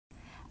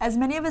As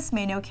many of us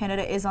may know,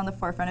 Canada is on the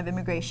forefront of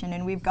immigration,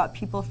 and we've got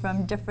people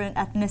from different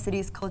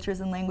ethnicities, cultures,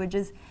 and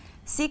languages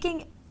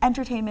seeking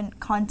entertainment,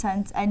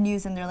 content, and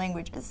news in their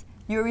languages.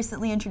 You were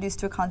recently introduced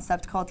to a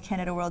concept called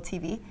CanadaWorld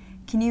TV.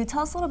 Can you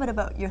tell us a little bit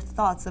about your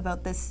thoughts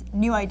about this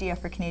new idea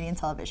for Canadian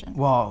television?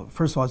 Well,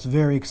 first of all, it's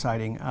very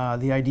exciting.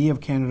 The idea of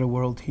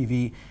CanadaWorld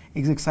TV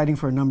is exciting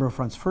for a number of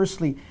fronts.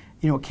 Firstly,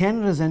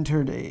 Canada's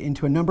entered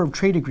into a number of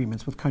trade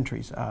agreements with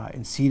countries,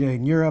 in CETA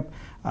in Europe,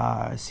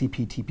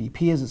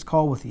 CPTPP as it's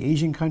called, with the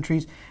Asian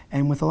countries,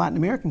 and with the Latin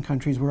American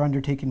countries we're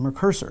undertaking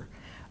Mercosur.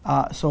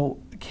 So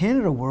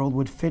CanadaWorld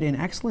would fit in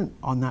excellent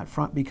on that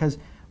front because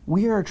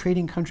we are a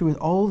trading country with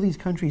all these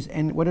countries,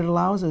 and what it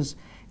allows us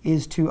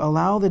is to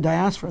allow the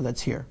diaspora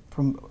that's here,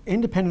 from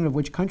independent of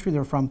which country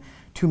they're from,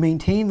 to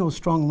maintain those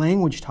strong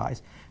language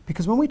ties.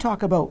 Because when we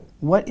talk about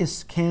what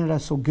is Canada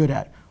so good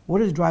at,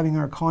 what is driving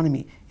our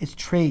economy, it's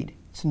trade,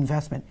 it's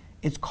investment,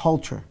 it's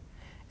culture.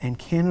 And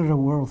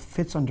CanadaWorld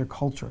fits under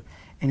culture.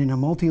 And in a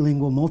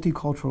multilingual,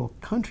 multicultural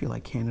country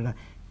like Canada,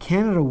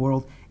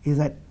 CanadaWorld is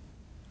that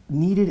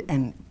needed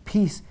and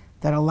piece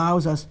that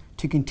allows us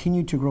to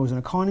continue to grow as an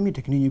economy,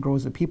 to continue to grow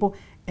as a people,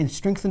 and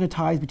strengthen the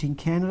ties between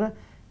Canada,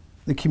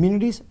 the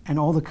communities, and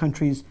all the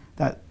countries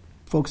that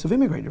folks have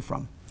immigrated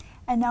from.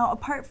 And now,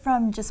 apart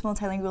from just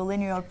multilingual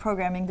linear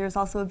programming, there's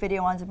also a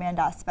video-on-demand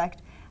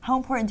aspect. How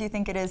important do you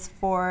think it is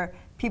for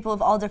people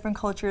of all different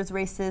cultures,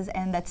 races,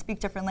 and that speak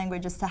different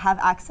languages to have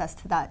access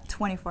to that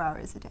 24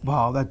 hours a day?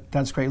 Wow,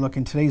 that's great. Look,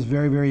 in today's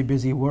very, very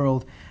busy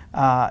world,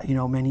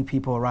 many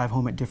people arrive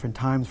home at different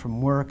times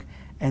from work,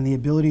 and the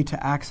ability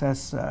to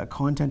access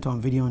content on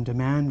video on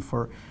demand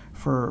for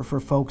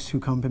folks who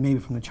come maybe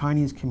from the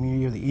Chinese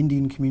community or the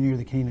Indian community or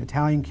the Canadian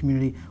Italian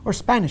community or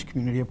Spanish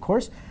community, of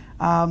course,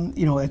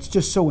 it's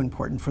just so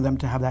important for them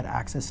to have that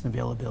access and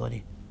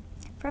availability.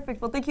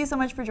 Perfect. Well, thank you so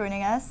much for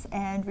joining us,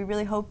 and we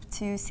really hope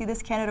to see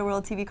this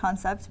CanadaWorld TV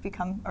concept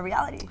become a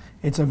reality.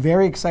 It's a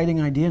very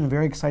exciting idea and a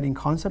very exciting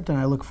concept, and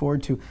I look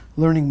forward to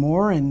learning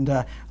more and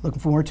looking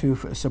forward to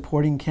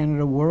supporting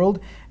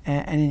CanadaWorld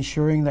and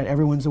ensuring that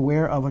everyone's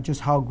aware of just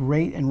how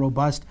great and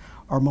robust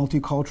our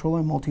multicultural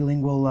and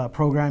multilingual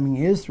programming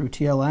is through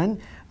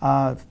TLN.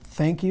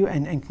 Thank you,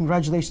 and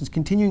congratulations.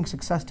 Continuing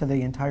success to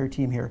the entire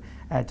team here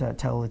at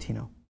Tele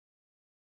Latino.